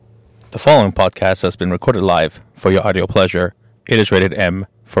The following podcast has been recorded live for your audio pleasure. It is rated M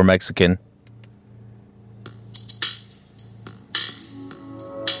for Mexican.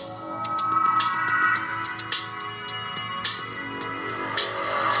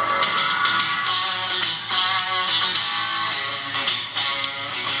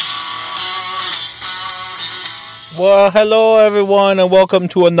 Well, hello everyone, and welcome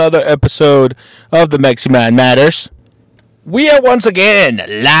to another episode of the Meximan Matters. We are once again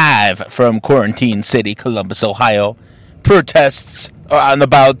live from Quarantine City, Columbus, Ohio. Protests are on the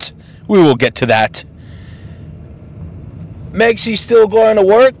bout. We will get to that. Mexi's still going to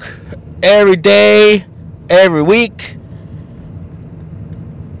work every day, every week.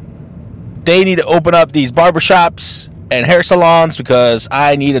 They need to open up these barbershops and hair salons because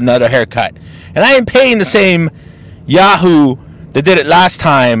I need another haircut. And I am paying the same Yahoo that did it last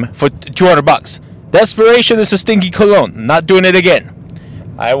time for $200. Desperation is a stinky cologne. Not doing it again.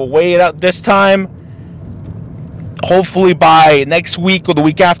 I will weigh it out this time. Hopefully by next week or the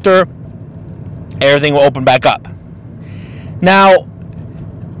week after, everything will open back up. Now,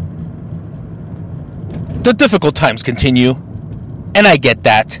 the difficult times continue, and I get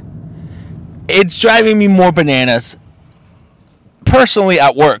that. It's driving me more bananas. Personally,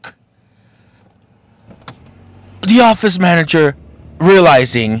 at work, the office manager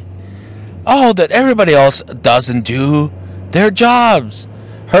realizing that everybody else doesn't do their jobs,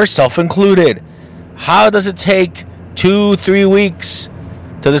 herself included. How does it take 2-3 weeks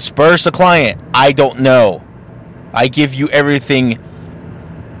to disperse a client? I don't know. I give you everything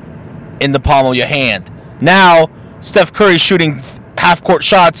in the palm of your hand. Now, Steph Curry's shooting half-court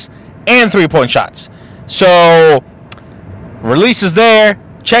shots and three-point shots. So, release is there,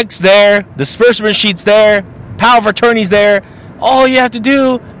 checks there, disbursement sheets there, power of attorney's there. All you have to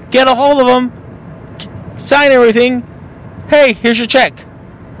do, get a hold of them, sign everything. Hey, here's your check.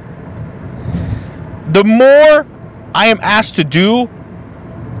 The more I am asked to do,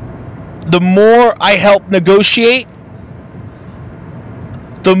 the more I help negotiate,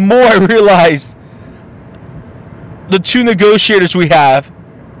 the more I realize the two negotiators we have,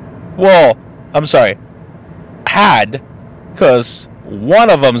 had, because one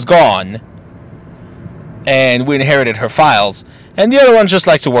of them's gone, and we inherited her files, and the other one just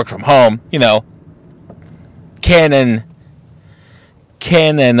likes to work from home, you know. Ken and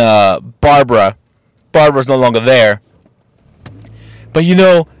Barbara. Barbara's no longer there. But you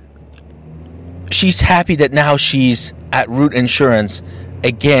know, she's happy that now she's at Root Insurance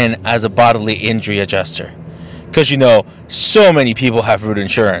again as a bodily injury adjuster. Because you know, so many people have Root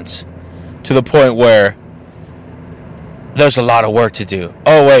Insurance to the point where there's a lot of work to do.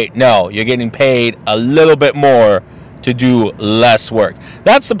 Oh wait, no, you're getting paid a little bit more to do less work.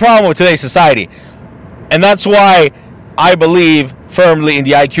 That's the problem with today's society. And that's why I believe firmly in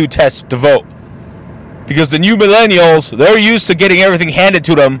the IQ test to vote. Because the new millennials, they're used to getting everything handed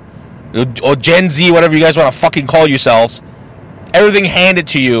to them, or Gen Z, whatever you guys want to fucking call yourselves, everything handed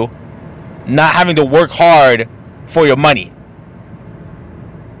to you, not having to work hard for your money.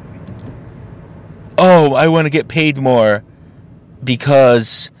 Oh, I want to get paid more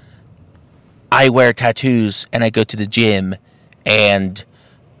because I wear tattoos and I go to the gym and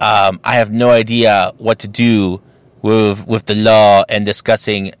I have no idea what to do with the law and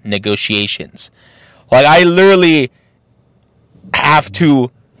discussing negotiations. Like, I literally have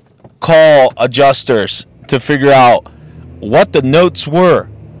to call adjusters to figure out what the notes were,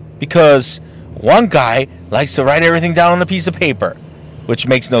 because one guy likes to write everything down on a piece of paper, which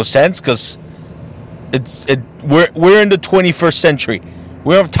makes no sense because we're in the 21st century.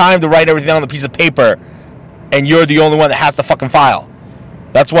 We don't have time to write everything on a piece of paper, and you're the only one that has the fucking file.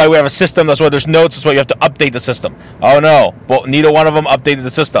 That's why we have a system. That's why there's notes. That's why you have to update the system. Oh no, well, neither one of them updated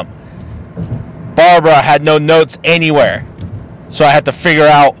the system. Barbara had no notes anywhere, so I had to figure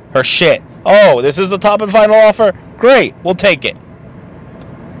out her shit. Oh, this is the top and final offer? Great, we'll take it.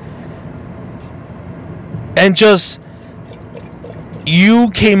 And just, you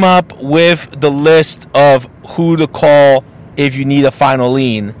came up with the list of who to call if you need a final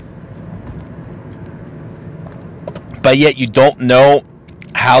lien, but yet you don't know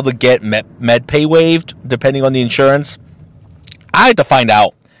how to get MedPay waived depending on the insurance. I had to find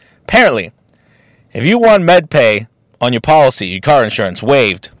out. Apparently, if you want MedPay on your policy, your car insurance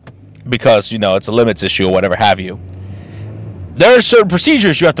waived, because, you know, it's a limits issue or whatever have you, there are certain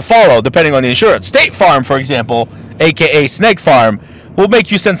procedures you have to follow depending on the insurance. State Farm, for example, aka Snake Farm, will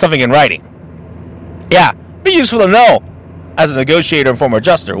make you send something in writing. Yeah, be useful to know as a negotiator and former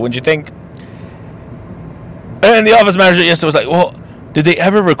adjuster, wouldn't you think? And the office manager yesterday was like, well, did they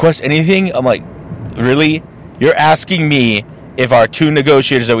ever request anything? I'm like, really? You're asking me if our two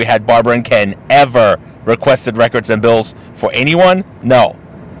negotiators that we had, Barbara and Ken, ever requested records and bills for anyone. No.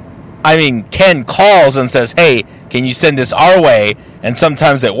 I mean, Ken calls and says, hey, can you send this our way? And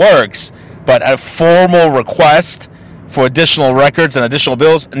sometimes it works. But a formal request for additional records and additional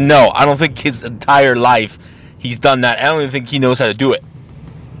bills, no. I don't think his entire life he's done that. I don't even think he knows how to do it.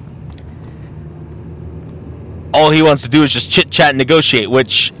 All he wants to do is just chit-chat and negotiate,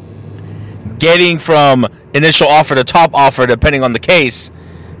 which getting from initial offer to top offer, depending on the case,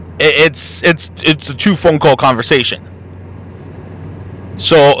 it's a 2 phone call conversation.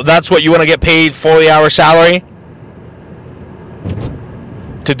 So that's what you want to get paid 40-hour salary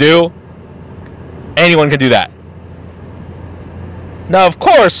to do? Anyone can do that. Now, of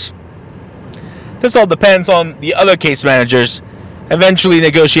course, this all depends on the other case managers eventually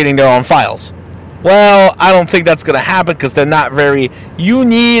negotiating their own files. Well, I don't think that's going to happen because they're not very... You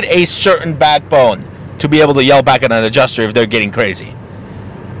need a certain backbone to be able to yell back at an adjuster if they're getting crazy.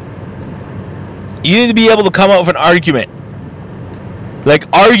 You need to be able to come up with an argument. Like,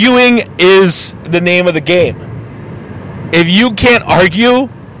 arguing is the name of the game. If you can't argue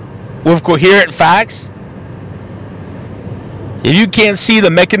with coherent facts, if you can't see the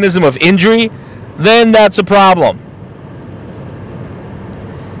mechanism of injury, then that's a problem.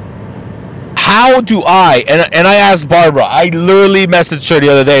 How do I, and I asked Barbara, I literally messaged her the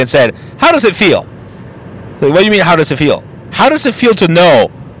other day and said, how does it feel? Like, what do you mean, how does it feel? How does it feel to know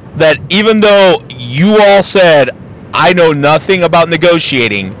that even though you all said I know nothing about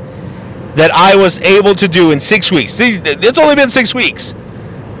negotiating, that I was able to do in 6 weeks? See, it's only been 6 weeks.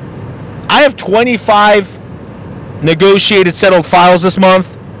 I have 25 negotiated settled files this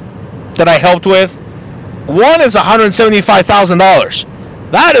month that I helped with. One is $175,000.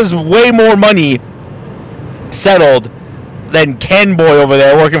 That is way more money settled than Ken Boy over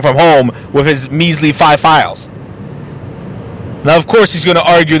there working from home with his measly 5 files. Now, of course, he's going to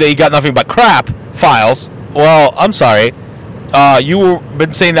argue that he got nothing but crap files. Well, I'm sorry. You've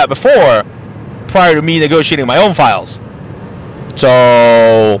been saying that before, prior to me negotiating my own files.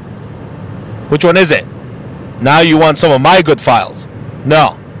 So, which one is it? Now you want some of my good files.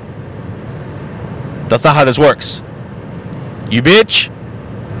 No. That's not how this works. You bitch.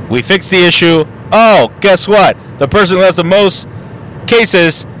 We fixed the issue. Oh, guess what? The person who has the most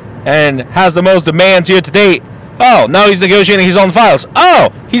cases and has the most demands year to date. Oh, now he's negotiating his own files. Oh,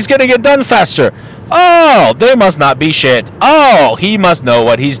 he's going to get done faster. Oh, there must not be shit. Oh, he must know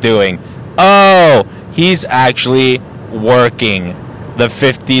what he's doing. Oh, he's actually working the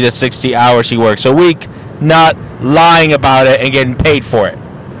 50 to 60 hours he works a week, not lying about it and getting paid for it.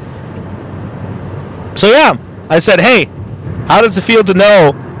 So yeah, I said, hey, how does it feel to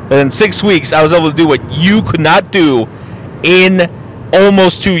know that in 6 weeks I was able to do what you could not do in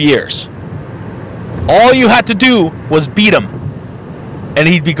almost 2 years? All you had to do was beat him, and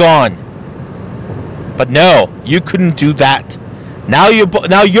he'd be gone. But no, you couldn't do that. Now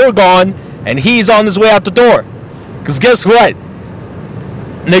you're gone, and he's on his way out the door. Because guess what?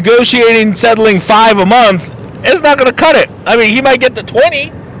 Negotiating, settling 5 a month is not going to cut it. I mean, he might get to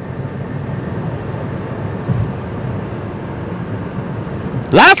 20.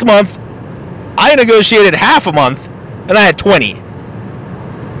 Last month, I negotiated half a month, and I had 20.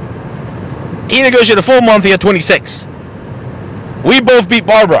 He negotiated a full month, he had 26. We both beat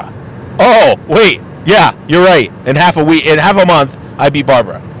Barbara. Oh, wait. Yeah, you're right. In half a month, I beat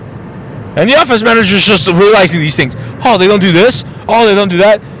Barbara. And the office manager's just realizing these things. Oh, they don't do this. Oh, they don't do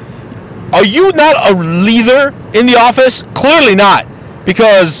that. Are you not a leader in the office? Clearly not.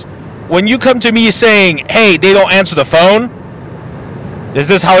 Because when you come to me saying, hey, they don't answer the phone, is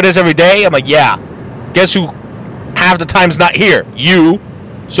this how it is every day? I'm like, yeah. Guess who half the time's not here? You.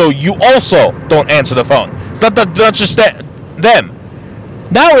 So you also don't answer the phone. It's not just them.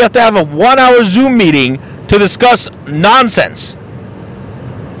 Now we have to have a 1-hour Zoom meeting to discuss nonsense.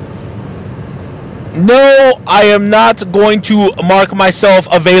 No, I am not going to mark myself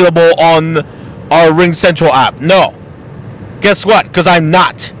available on our Ring Central app. No. Guess what? Because I'm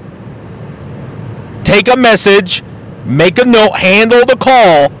not. Take a message, make a note, handle the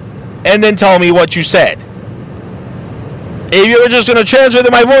call, and then tell me what you said. If you're just going to transfer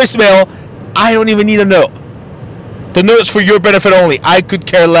to my voicemail, I don't even need a note. The note's for your benefit only. I could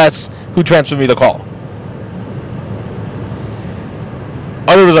care less who transferred me the call.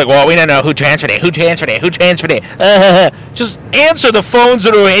 Others was like, well, we don't know who transferred it. Just answer the phones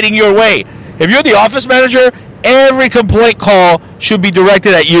that are heading your way. If you're the office manager, every complaint call should be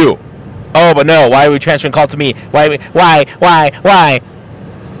directed at you. Oh, but no, why are we transferring call to me? Why?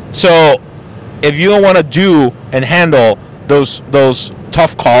 So, if you don't want to do and handle those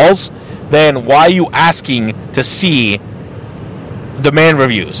tough calls, then why are you asking to see demand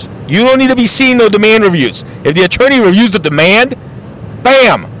reviews. You don't need to be seeing no demand reviews. If the attorney reviews the demand,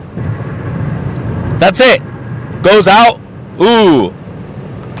 bam, that's it. Goes out. Ooh.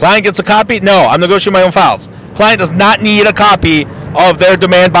 Client gets a copy? No, I'm negotiating my own files. Client does not need a copy of their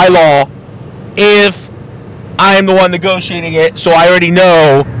demand by law if I'm the one negotiating it, so I already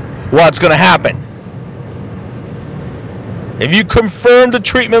know what's going to happen. If you confirm the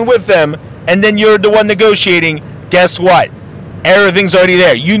treatment with them and then you're the one negotiating, guess what? Everything's already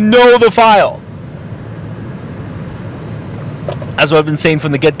there. You know the file. As I've been saying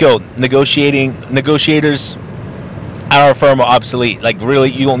from the get-go, negotiators at our firm are obsolete. Like, really,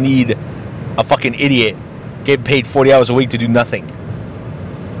 you don't need a fucking idiot getting paid 40 hours a week to do nothing.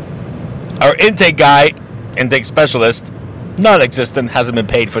 Our intake specialist, non-existent, hasn't been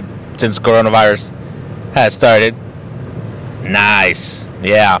paid for since coronavirus has started. Nice.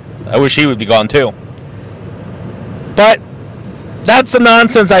 Yeah, I wish he would be gone too. But that's the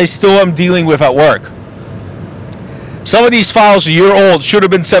nonsense I still am dealing with at work. Some of these files a year old should have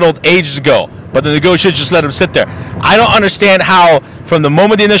been settled ages ago, but the negotiators just let them sit there. I don't understand how, from the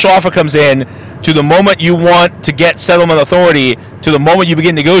moment the initial offer comes in to the moment you want to get settlement authority to the moment you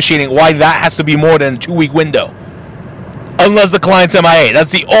begin negotiating, why that has to be more than a 2-week window. Unless the client's MIA.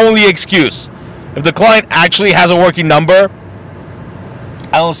 That's the only excuse. If the client actually has a working number,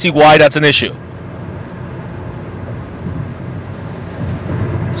 I don't see why that's an issue.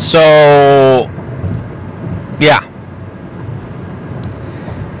 So, yeah.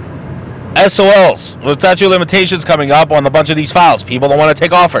 SOLs. With statute of limitations coming up on a bunch of these files. People don't want to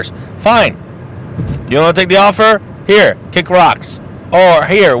take offers. Fine. You don't want to take the offer? Here, kick rocks. Or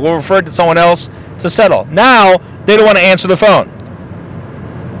here, we'll refer it to someone else to settle. Now, they don't want to answer the phone.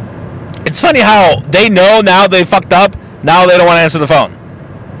 It's funny how they know now they fucked up. Now they don't want to answer the phone.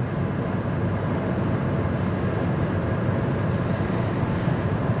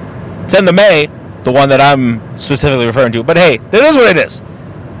 It's in the May, the one that I'm specifically referring to. But hey, it is what it is.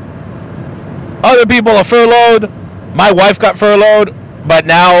 Other people are furloughed. My wife got furloughed, but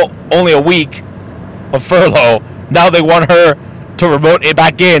now only a week of furlough. Now they want her to remote it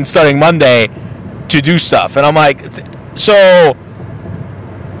back in starting Monday to do stuff. And I'm like, so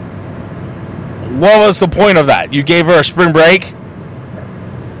what was the point of that? You gave her a spring break?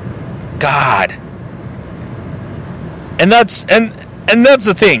 God. And that's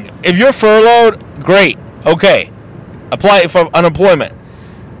the thing. If you're furloughed, great. Okay. Apply for unemployment.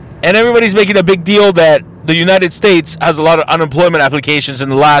 And everybody's making a big deal that the United States has a lot of unemployment applications in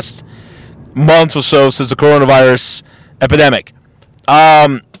the last month or so since the coronavirus epidemic.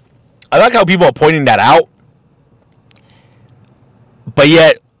 I like how people are pointing that out. But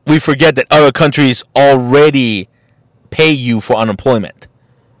yet, we forget that other countries already pay you for unemployment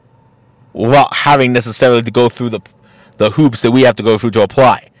without having necessarily to go through the hoops that we have to go through to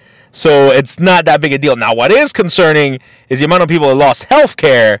apply. So it's not that big a deal. Now, what is concerning is the amount of people that lost health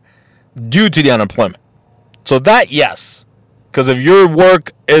care due to the unemployment. So that, yes. Because if your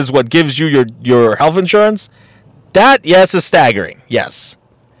work is what gives you your health insurance, that, yes, is staggering. Yes.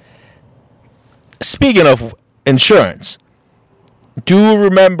 Speaking of insurance, do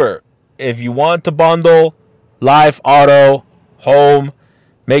remember, if you want to bundle life, auto, home,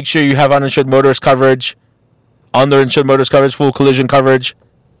 make sure you have uninsured motorist coverage, underinsured motorist coverage, full collision coverage.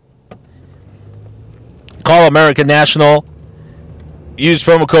 Call American National. Use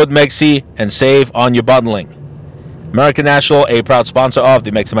promo code MEXI and save on your bundling. American National, a proud sponsor of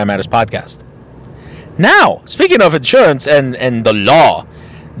the Mexican Matters podcast. Now, speaking of insurance and the law,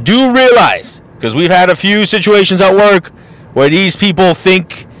 do realize, because we've had a few situations at work where these people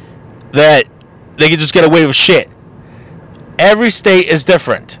think that they can just get away with shit. Every state is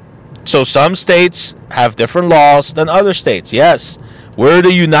different. So some states have different laws than other states. Yes, we're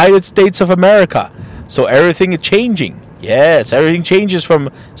the United States of America. So everything is changing. Yes, everything changes from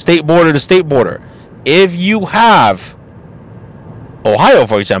state border to state border. If you have Ohio,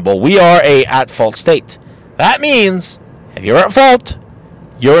 for example, we are a at-fault state. That means if you're at fault,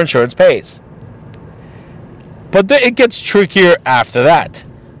 your insurance pays. But it gets trickier after that.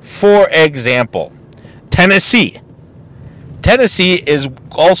 For example, Tennessee. Tennessee is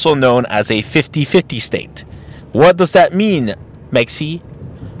also known as a 50-50 state. What does that mean, Mexi?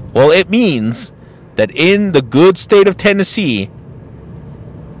 Well, it means that in the good state of Tennessee,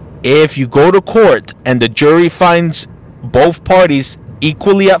 if you go to court and the jury finds both parties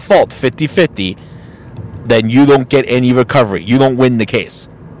equally at fault, 50-50, then you don't get any recovery. You don't win the case.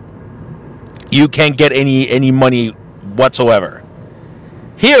 You can't get any money whatsoever.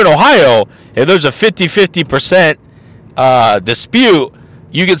 Here in Ohio, if there's a 50% dispute,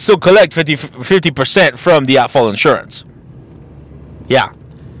 you can still collect 50% from the at-fault insurance. Yeah.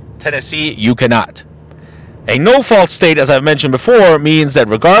 Tennessee, you cannot. A no-fault state, as I've mentioned before, means that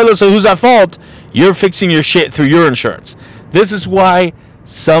regardless of who's at fault, you're fixing your shit through your insurance. This is why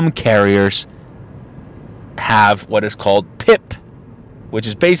some carriers have what is called PIP, which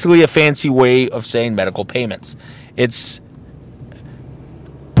is basically a fancy way of saying medical payments. It's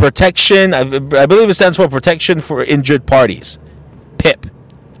protection, I believe it stands for Protection for Injured Parties, PIP.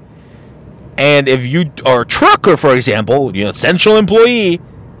 And if you are a trucker, for example, essential employee,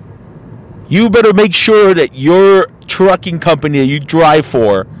 you better make sure that your trucking company that you drive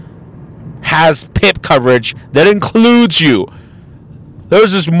for has PIP coverage that includes you.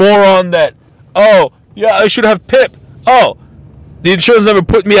 There's this moron that, oh, yeah, I should have PIP. Oh, the insurance never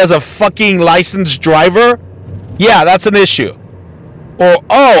put me as a fucking licensed driver? Yeah, that's an issue. Or,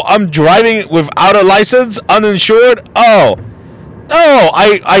 oh, I'm driving without a license, uninsured? Oh,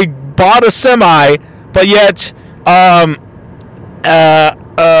 I bought a semi, but yet, I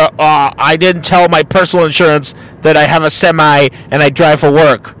didn't tell my personal insurance that I have a semi and I drive for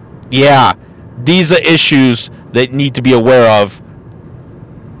work. Yeah, these are issues that need to be aware of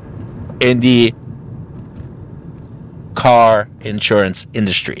in the car insurance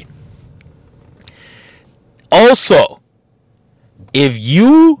industry. Also, if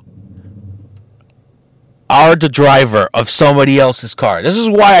you are the driver of somebody else's car, this is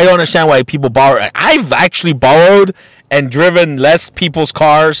why I don't understand why people borrow. I've actually borrowed and driven less people's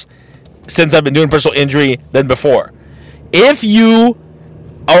cars since I've been doing personal injury than before. If you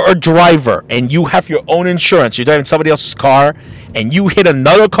are a driver and you have your own insurance, you're driving somebody else's car, and you hit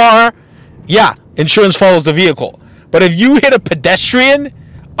another car, yeah, insurance follows the vehicle. But if you hit a pedestrian,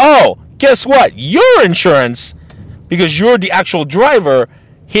 oh, guess what? Your insurance, because you're the actual driver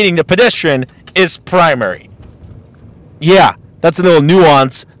hitting the pedestrian, is primary. Yeah, that's a little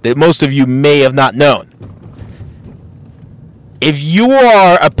nuance that most of you may have not known. If you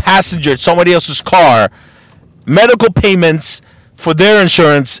are a passenger in somebody else's car, medical payments for their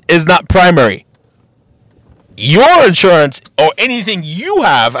insurance is not primary. Your insurance, or anything you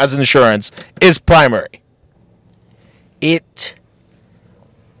have as insurance, is primary. It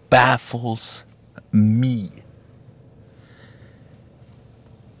baffles me.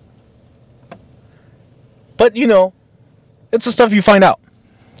 But, it's the stuff you find out.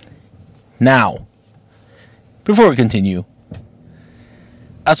 Now, before we continue,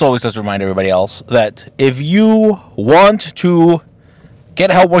 as always, let's remind everybody else that if you want to get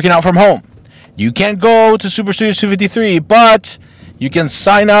help working out from home, you can't go to Super Studios 253, but you can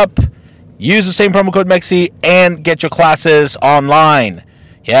sign up, use the same promo code MEXI, and get your classes online.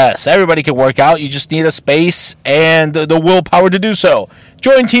 Yes, everybody can work out. You just need a space and the willpower to do so.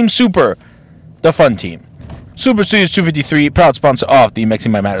 Join Team Super, the fun team. Super Studios 253, proud sponsor of the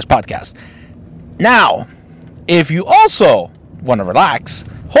Mexing My Matters podcast. Now, if you also want to relax,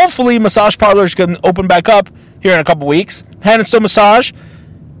 hopefully massage parlors can open back up here in a couple weeks. Hand and Stone Massage,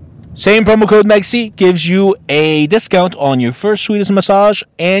 same promo code MEXI, gives you a discount on your first Swedish massage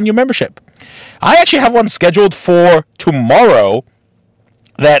and your membership. I actually have one scheduled for tomorrow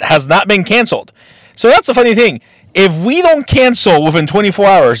that has not been canceled. So that's the funny thing. If we don't cancel within 24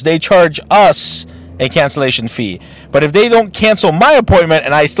 hours, they charge us a cancellation fee. But if they don't cancel my appointment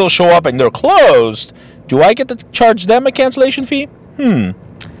and I still show up and they're closed, do I get to charge them a cancellation fee? Food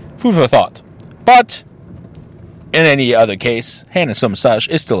for thought. But in any other case, Hand and Stone Massage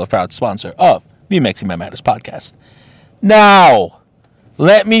is still a proud sponsor of the Mexing My Matters podcast. Now,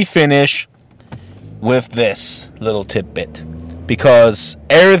 let me finish with this little tidbit, because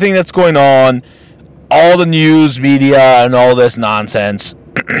everything that's going on, all the news, media, and all this nonsense,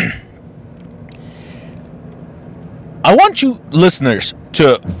 I want you listeners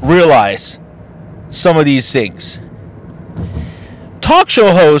to realize some of these things. Talk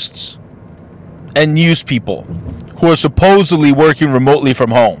show hosts and news people who are supposedly working remotely from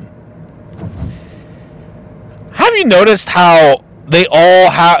home. Have you noticed how they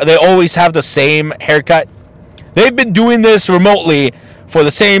always have the same haircut? They've been doing this remotely for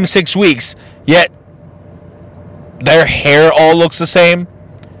the same 6 weeks, yet their hair all looks the same.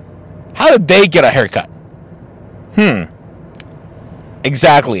 How did they get a haircut?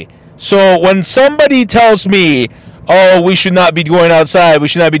 Exactly. So when somebody tells me, oh, we should not be going outside, we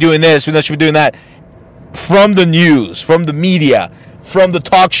should not be doing this, we should be doing that, from the news, from the media, from the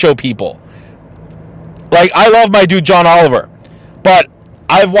talk show people. Like, I love my dude John Oliver, but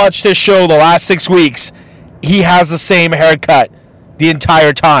I've watched his show the last 6 weeks. He has the same haircut the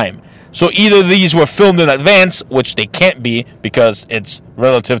entire time. So either these were filmed in advance, which they can't be because it's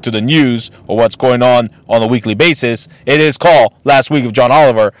relative to the news or what's going on a weekly basis. It is called Last Week of John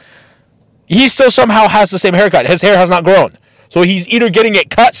Oliver. He still somehow has the same haircut. His hair has not grown. So he's either getting it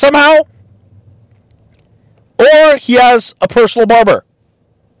cut somehow, or he has a personal barber.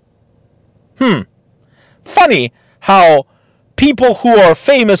 Funny how people who are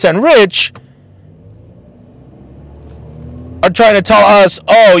famous and rich are trying to tell us,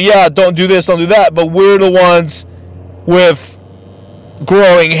 oh yeah, don't do this, don't do that, but we're the ones with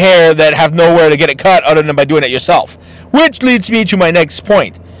growing hair that have nowhere to get it cut other than by doing it yourself. Which leads me to my next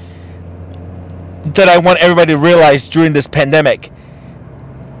point that I want everybody to realize during this pandemic.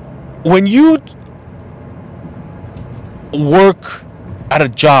 When you work at a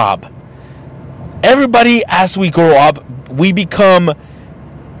job, everybody, as we grow up, we become,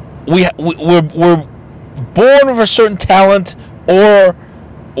 we're born with a certain talent, or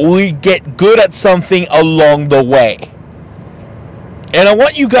we get good at something along the way. And I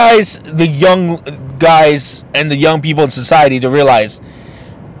want you guys, the young guys and the young people in society, to realize,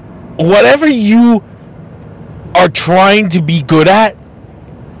 whatever you are trying to be good at,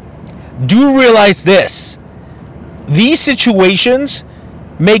 do realize this. These situations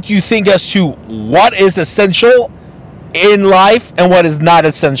make you think as to what is essential in life and what is not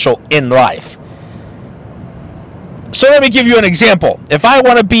essential in life. So let me give you an example. If I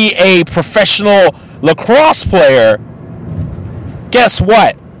want to be a professional lacrosse player, guess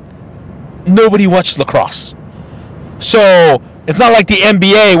what? Nobody watches lacrosse. So it's not like the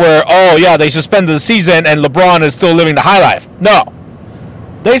NBA where, oh yeah, they suspended the season and LeBron is still living the high life. No.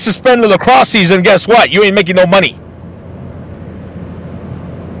 They suspended the lacrosse season, guess what? You ain't making no money.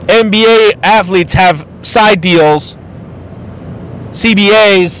 NBA athletes have side deals,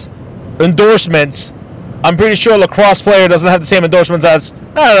 CBAs, endorsements. I'm pretty sure a lacrosse player doesn't have the same endorsements as,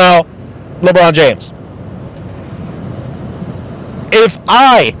 I don't know, LeBron James. If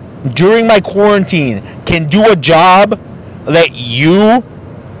I, during my quarantine, can do a job that you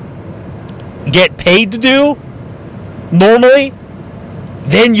get paid to do normally,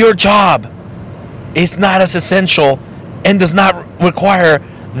 then your job is not as essential and does not require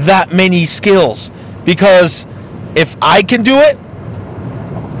that many skills. Because if I can do it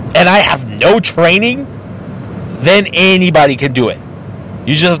and I have no training, then anybody can do it.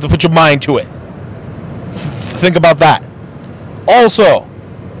 You just have to put your mind to it. Think about that. Also,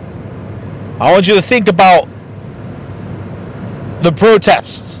 I want you to think about the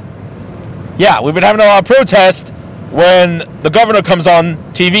protests. Yeah, we've been having a lot of protests when the governor comes on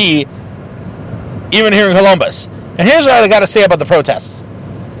TV, even here in Columbus. And here's what I got to say about the protests.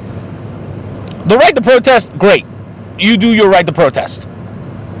 The right to protest, great. You do your right to protest.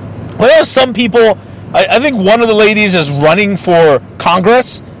 But there are some people, I think one of the ladies is running for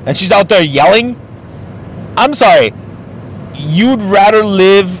Congress, and she's out there yelling. I'm sorry. You'd rather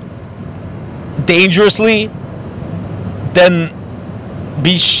live dangerously than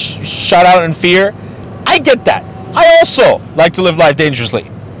be shut out in fear? I get that. I also like to live life dangerously.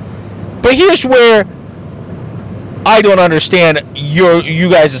 But here's where I don't understand you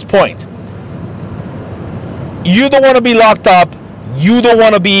guys' point. You don't want to be locked up. You don't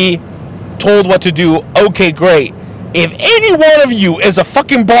want to be told what to do. Okay, great. If any one of you is a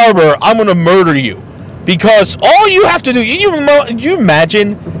fucking barber, I'm going to murder you. Because all you have to do, you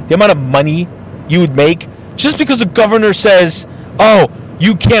imagine the amount of money you would make just because the governor says, oh,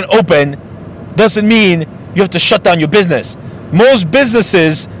 you can't open, doesn't mean you have to shut down your business. Most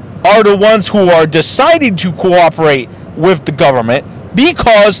businesses are the ones who are deciding to cooperate with the government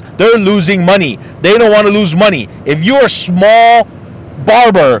because they're losing money. They don't want to lose money. If you're a small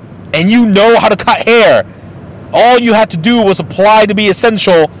barber and you know how to cut hair, all you had to do was apply to be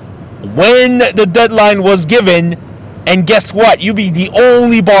essential when the deadline was given, and guess what? You be the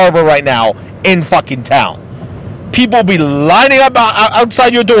only barber right now in fucking town. People be lining up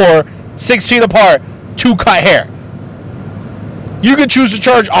outside your door 6 feet apart to cut hair. You can choose to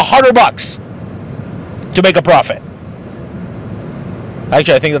charge $100 to make a profit.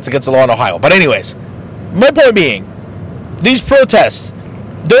 Actually, I think that's against the law in Ohio. But anyways, my point being, these protests,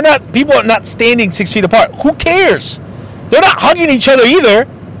 people are not standing 6 feet apart. Who cares? They're not hugging each other either.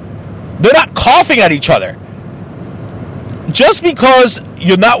 They're not coughing at each other. Just because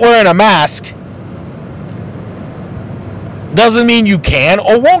you're not wearing a mask doesn't mean you can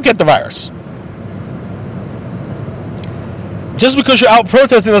or won't get the virus. Just because you're out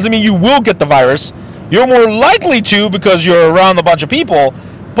protesting doesn't mean you will get the virus. You're more likely to because you're around a bunch of people.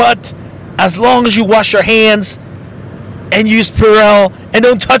 But as long as you wash your hands and use Purell and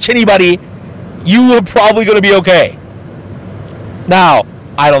don't touch anybody, you are probably going to be okay. Now,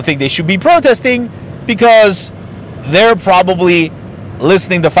 I don't think they should be protesting because they're probably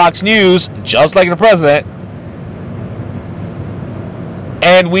listening to Fox News just like the president.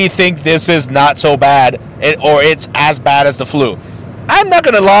 And we think this is not so bad or it's as bad as the flu. I'm not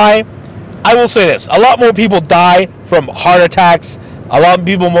going to lie. I will say this. A lot more people die from heart attacks. A lot of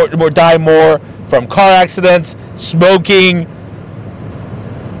people die more from car accidents, smoking,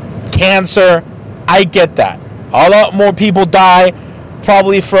 cancer. I get that. A lot more people die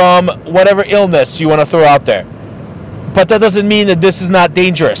probably from whatever illness you want to throw out there. But that doesn't mean that this is not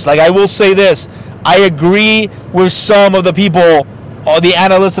dangerous. Like, I will say this. I agree with some of the people, or the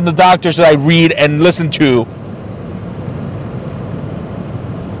analysts and the doctors that I read and listen to.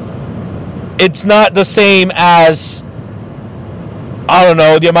 It's not the same as, I don't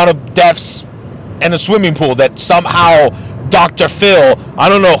know, the amount of deaths in a swimming pool that somehow Dr. Phil, I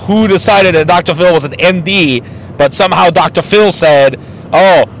don't know who decided that Dr. Phil was an MD, but somehow Dr. Phil said,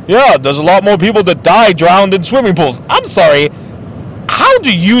 oh, yeah, there's a lot more people that die drowned in swimming pools. I'm sorry. How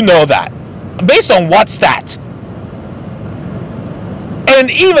do you know that? Based on what stat? And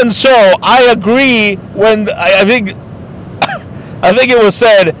even so, I agree when I think it was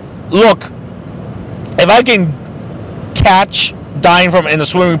said, look, if I can catch dying from in the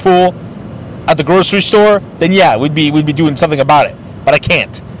swimming pool at the grocery store, then yeah, we'd be doing something about it. But I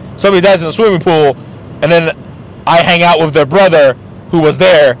can't. Somebody dies in the swimming pool, and then I hang out with their brother who was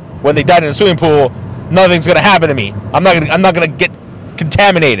there when they died in the swimming pool. Nothing's gonna happen to me. I'm not gonna get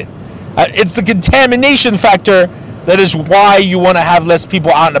contaminated. It's the contamination factor that is why you want to have less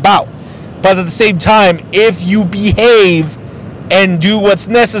people out and about. But at the same time, if you behave and do what's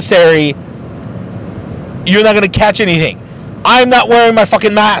necessary, you're not going to catch anything. I'm not wearing my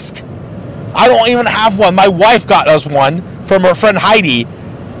fucking mask. I don't even have one. My wife got us one from her friend Heidi.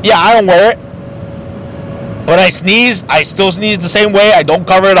 Yeah, I don't wear it. When I sneeze, I still sneeze the same way. I don't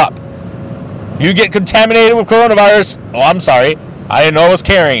cover it up. You get contaminated with coronavirus, oh, I'm sorry. I didn't know I was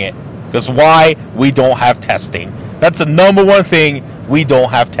carrying it. That's why we don't have testing. That's the number one thing. We don't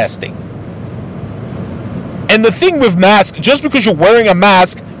have testing. And the thing with masks, just because you're wearing a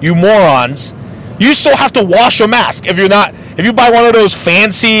mask, you morons, you still have to wash your mask. If you buy one of those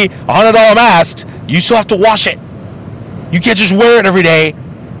fancy $100 masks, you still have to wash it. You can't just wear it every day,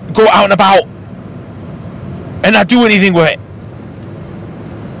 go out and about, and not do anything with it.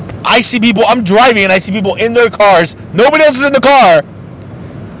 I see people, I'm driving and I see people in their cars, nobody else is in the car,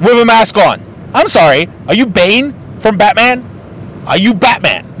 with a mask on. I'm sorry, are you Bane from Batman? Are you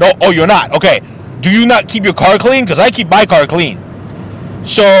Batman? No, oh, you're not. Okay. Do you not keep your car clean? Because I keep my car clean.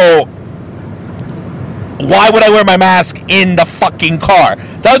 So, why would I wear my mask in the fucking car?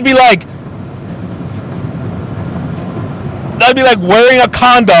 That would be like wearing a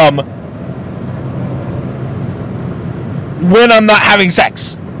condom when I'm not having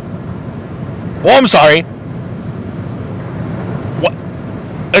sex. Well, I'm sorry. What?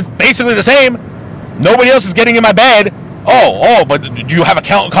 It's basically the same. Nobody else is getting in my bed. Oh, but do you have a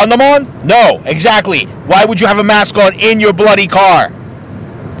condom on? No, exactly. Why would you have a mask on in your bloody car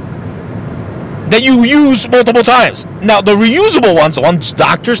that you use multiple times? Now, the reusable ones, the ones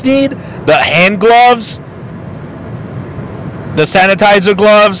doctors need, the hand gloves, the sanitizer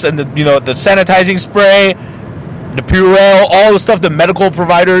gloves, and the sanitizing spray, the Purell, all the stuff that medical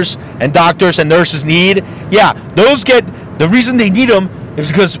providers and doctors and nurses need. Yeah, those the reason they need them is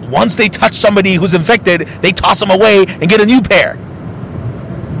because once they touch somebody who's infected, they toss them away and get a new pair.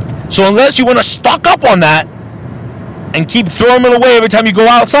 So unless you want to stock up on that and keep throwing them away every time you go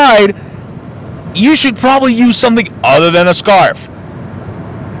outside, you should probably use something other than a scarf,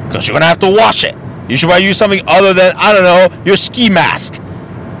 because you're going to have to wash it. You should probably use something other than, I don't know, your ski mask.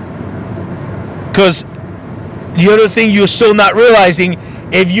 Because the other thing you're still not realizing,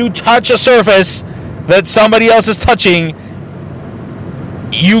 if you touch a surface that somebody else is touching,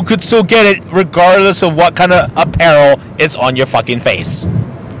 you could still get it regardless of what kind of apparel is on your fucking face.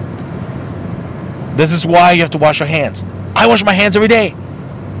 This is why you have to wash your hands. I wash my hands every day.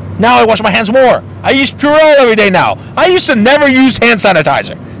 Now I wash my hands more. I use Purell every day now. I used to never use hand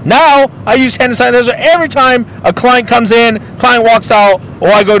sanitizer. Now I use hand sanitizer every time a client comes in, client walks out, or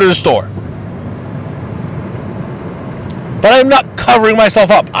I go to the store. But I'm not covering myself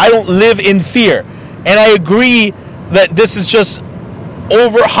up. I don't live in fear. And I agree that this is just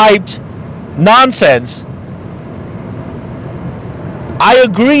overhyped nonsense. I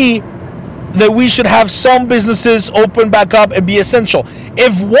agree that we should have some businesses open back up and be essential.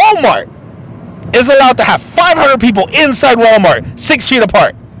 If Walmart is allowed to have 500 people inside Walmart, 6 feet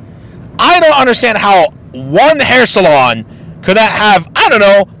apart, I don't understand how one hair salon could not have,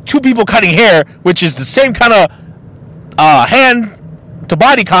 2 people cutting hair, which is the same kind of hand to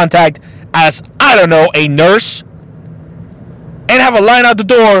body contact as, a nurse, and have a line out the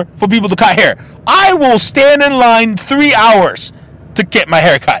door for people to cut hair. I will stand in line 3 hours to get my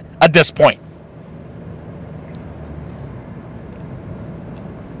hair cut at this point.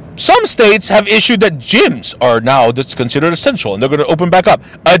 Some states have issued that gyms are now that's considered essential, and they're going to open back up.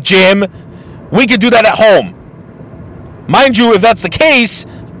 A gym, we could do that at home. Mind you, if that's the case,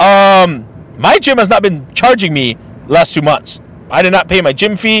 my gym has not been charging me last 2 months. I did not pay my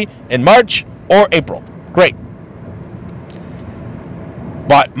gym fee in March or April. Great.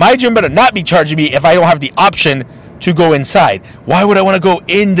 But my gym better not be charging me if I don't have the option to go inside. Why would I want to go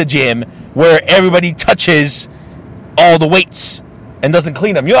in the gym where everybody touches all the weights and doesn't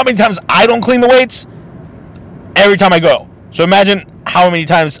clean them? You know how many times I don't clean the weights? Every time I go. So imagine how many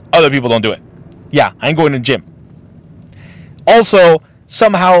times other people don't do it. Yeah, I ain't going to the gym. Also,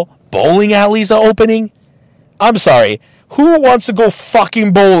 somehow bowling alleys are opening. I'm sorry. Who wants to go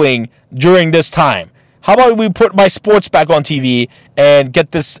fucking bowling during this time? How about we put my sports back on TV and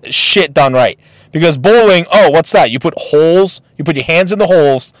get this shit done right? Because bowling, oh, what's that? You put holes, you put your hands in the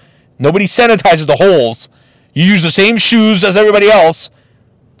holes. Nobody sanitizes the holes. You use the same shoes as everybody else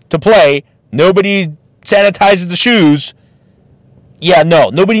to play. Nobody sanitizes the shoes. Yeah, no.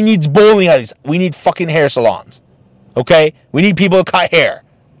 Nobody needs bowling alleys. We need fucking hair salons. Okay? We need people to cut hair.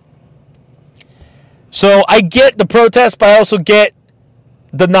 So I get the protest, but I also get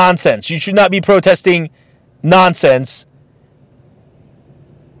the nonsense. You should not be protesting nonsense.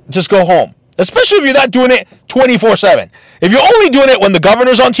 Just go home. Especially if you're not doing it 24/7. If you're only doing it when the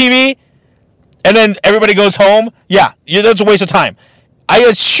governor's on TV and then everybody goes home, yeah, that's a waste of time. I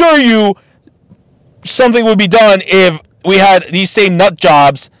assure you something would be done if we had these same nut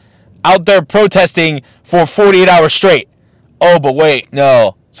jobs out there protesting for 48 hours straight. Oh, but wait,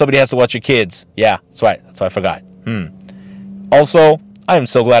 no. Somebody has to watch your kids. Yeah, that's right. That's what I forgot. Also, I am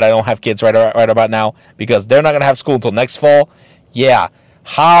so glad I don't have kids right about now because they're not going to have school until next fall. Yeah.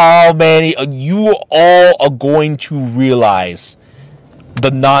 How many of you all are going to realize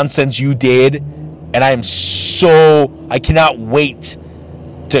the nonsense you did? And I cannot wait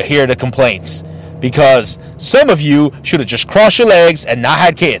to hear the complaints. Because some of you should have just crossed your legs and not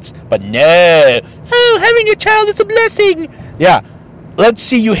had kids. But no. Oh, having a child is a blessing. Yeah. Let's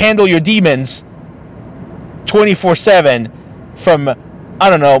see you handle your demons 24/7 from, I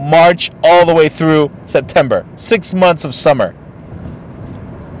don't know, March all the way through September. 6 months of summer.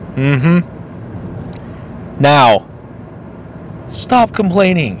 Now, stop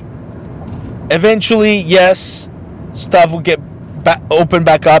complaining. Eventually, yes, stuff will get open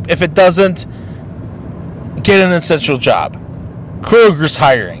back up. If it doesn't, get an essential job. Kroger's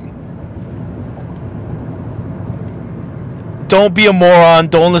hiring. Don't be a moron.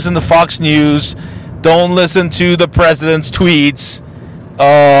 Don't listen to Fox News. Don't listen to the president's tweets.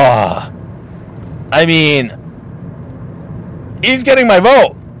 I mean, he's getting my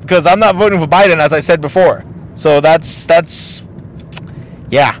vote because I'm not voting for Biden, as I said before. So that's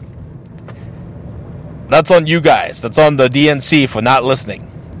yeah. That's on you guys. That's on the DNC for not listening.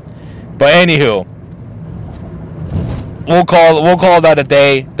 But anywho, we'll call that a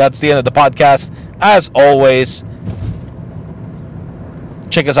day. That's the end of the podcast. As always,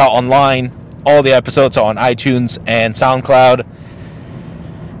 check us out online. All the episodes are on iTunes and SoundCloud.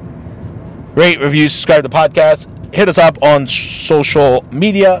 Rate, review, subscribe to the podcast. Hit us up on social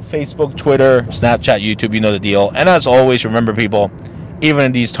media, Facebook, Twitter, Snapchat, YouTube. You know the deal. And as always, remember, people, even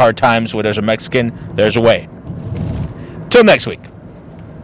in these hard times where there's a Mexican, there's a way. Till next week.